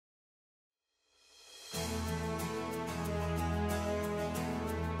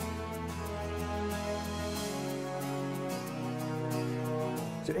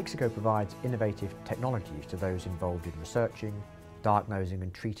So Ixico provides innovative technologies to those involved in researching, diagnosing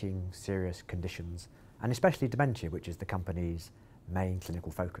and treating serious conditions, and especially dementia, which is the company's main clinical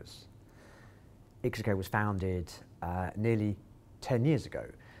focus. Ixico was founded nearly 10 years ago.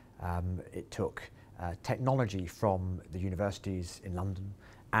 It took technology from the universities in London,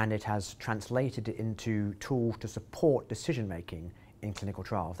 and it has translated it into tools to support decision making in clinical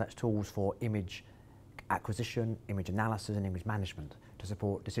trials. That's tools for image acquisition, image analysis and image management to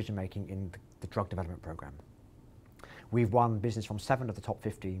support decision making in the drug development program. We've won business from 7 of the top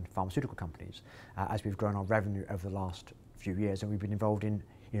 15 pharmaceutical companies as we've grown our revenue over the last few years, and we've been involved in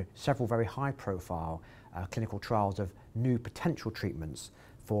several very high profile clinical trials of new potential treatments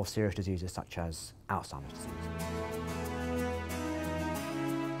for serious diseases such as Alzheimer's disease.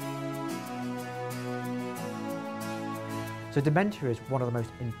 So dementia is one of the most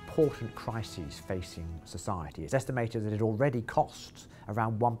important crises facing society. It's estimated that it already costs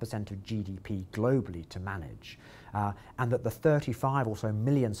around 1% of GDP globally to manage, and that the 35 or so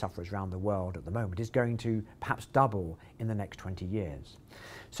million sufferers around the world at the moment is going to perhaps double in the next 20 years.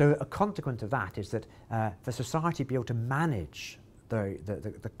 So a consequence of that is that for society to be able to manage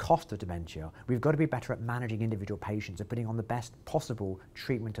the cost of dementia, we've got to be better at managing individual patients and putting on the best possible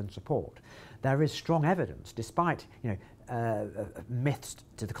treatment and support. There is strong evidence, despite myths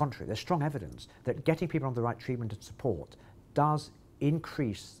to the contrary, there's strong evidence that getting people on the right treatment and support does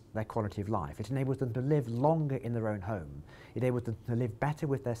increase their quality of life. It enables them to live longer in their own home. It enables them to live better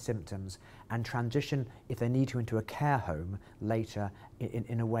with their symptoms and transition, if they need to, into a care home later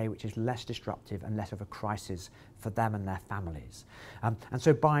in a way which is less disruptive and less of a crisis for them and their families. And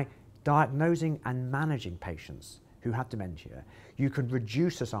so by diagnosing and managing patients who have dementia, you can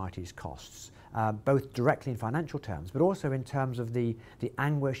reduce society's costs, both directly in financial terms, but also in terms of the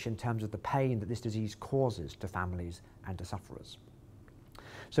anguish, in terms of the pain that this disease causes to families and to sufferers.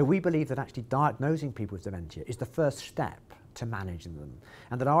 So we believe that actually diagnosing people with dementia is the first step to managing them,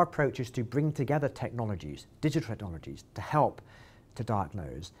 and that our approach is to bring together technologies, digital technologies, to help to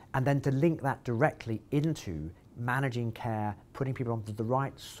diagnose, and then to link that directly into managing care, putting people onto the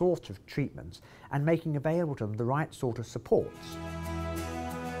right sort of treatments, and making available to them the right sort of supports.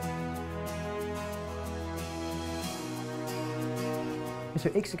 So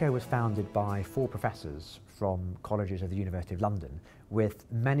Ixico was founded by 4 professors from colleges of the University of London with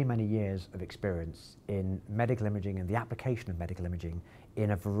many, many years of experience in medical imaging and the application of medical imaging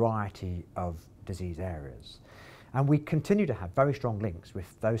in a variety of disease areas. And we continue to have very strong links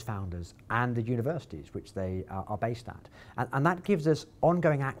with those founders and the universities which they are based at. And that gives us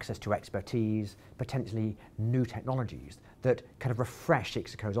ongoing access to expertise, potentially new technologies that kind of refresh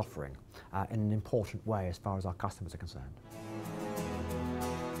Ixico's offering in an important way as far as our customers are concerned.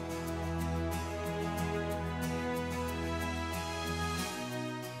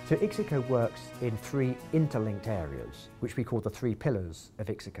 So Ixico works in 3 interlinked areas, which we call the 3 pillars of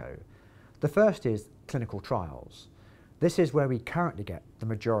Ixico. The first is clinical trials. This is where we currently get the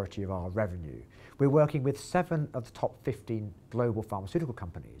majority of our revenue. We're working with 7 of the top 15 global pharmaceutical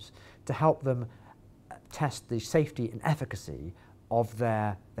companies to help them test the safety and efficacy of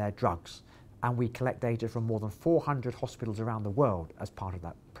their drugs. And we collect data from more than 400 hospitals around the world as part of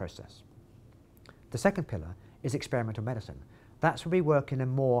that process. The second pillar is experimental medicine. That's where we work in a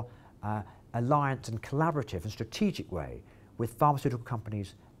more alliance and collaborative and strategic way with pharmaceutical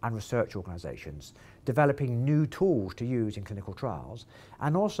companies and research organisations, developing new tools to use in clinical trials,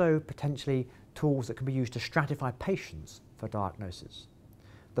 and also potentially tools that can be used to stratify patients for diagnosis.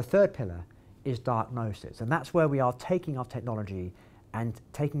 The third pillar is diagnosis, and that's where we are taking our technology and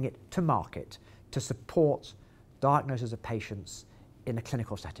taking it to market to support diagnosis of patients in a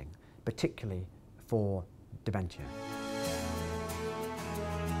clinical setting, particularly for dementia.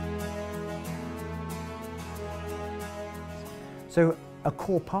 So a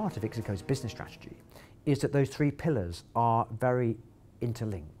core part of Ixico's business strategy is that those 3 pillars are very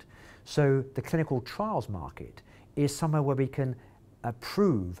interlinked. So the clinical trials market is somewhere where we can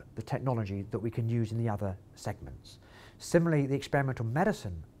prove the technology that we can use in the other segments. Similarly, the experimental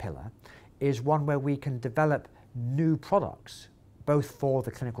medicine pillar is one where we can develop new products, both for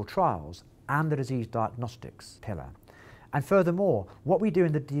the clinical trials and the disease diagnostics pillar. And furthermore, what we do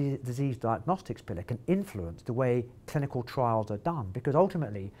in the disease diagnostics pillar can influence the way clinical trials are done, because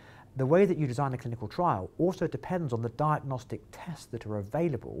ultimately the way that you design a clinical trial also depends on the diagnostic tests that are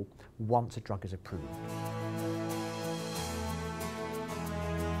available once a drug is approved.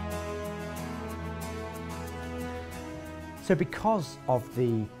 So So because of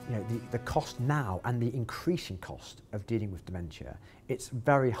the cost now and the increasing cost of dealing with dementia, it's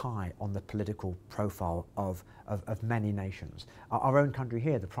very high on the political profile of many nations. Our own country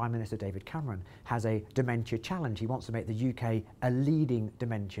here, the Prime Minister David Cameron, has a dementia challenge. He wants to make the UK a leading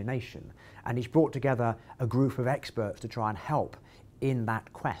dementia nation, and he's brought together a group of experts to try and help in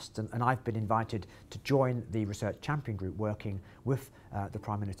that quest, and I've been invited to join the Research Champion Group working with the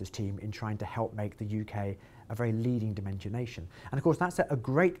Prime Minister's team in trying to help make the UK a very leading dementia nation. And of course that's a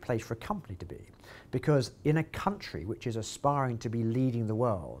great place for a company to be, because in a country which is aspiring to be leading the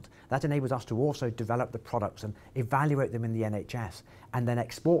world, that enables us to also develop the products and evaluate them in the NHS and then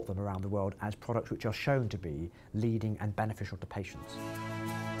export them around the world as products which are shown to be leading and beneficial to patients.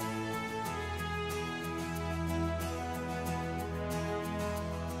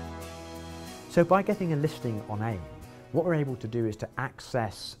 So by getting a listing on AIM, what we're able to do is to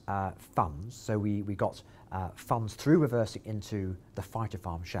access funds. So we got funds through reversing into the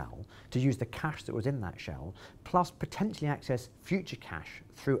Phytofarm shell, to use the cash that was in that shell, plus potentially access future cash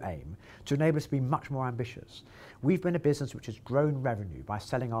through AIM to enable us to be much more ambitious. We've been a business which has grown revenue by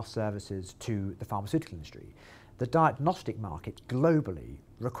selling our services to the pharmaceutical industry. The diagnostic market globally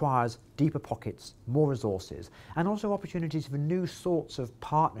requires deeper pockets, more resources, and also opportunities for new sorts of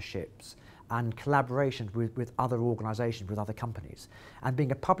partnerships and collaborations with other organisations, with other companies. And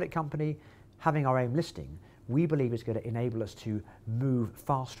being a public company, having our AIM listing, we believe is going to enable us to move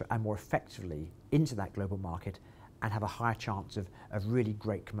faster and more effectively into that global market and have a higher chance of really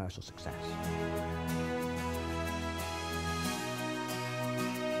great commercial success.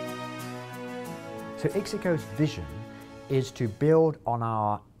 So Ixico's vision is to build on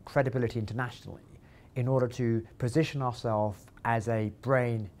our credibility internationally in order to position ourselves as a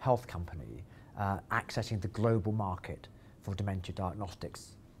brain health company accessing the global market for dementia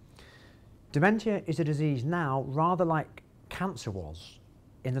diagnostics. Dementia is a disease now rather like cancer was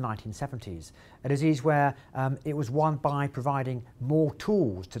in the 1970s, a disease where it was won by providing more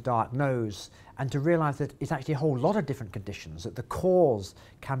tools to diagnose and to realise that it's actually a whole lot of different conditions, that the cause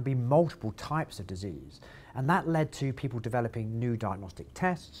can be multiple types of disease. And that led to people developing new diagnostic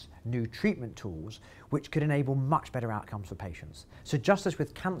tests, new treatment tools, which could enable much better outcomes for patients. So just as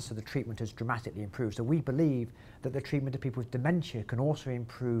with cancer, the treatment has dramatically improved, so we believe that the treatment of people with dementia can also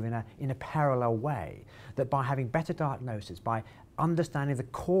improve in a parallel way, that by having better diagnosis, by understanding the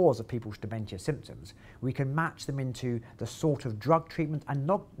cause of people's dementia symptoms, we can match them into the sort of drug treatment and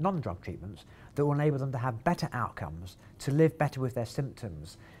non-drug treatments that will enable them to have better outcomes, to live better with their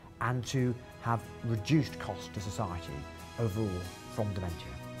symptoms, and to have reduced cost to society overall from dementia.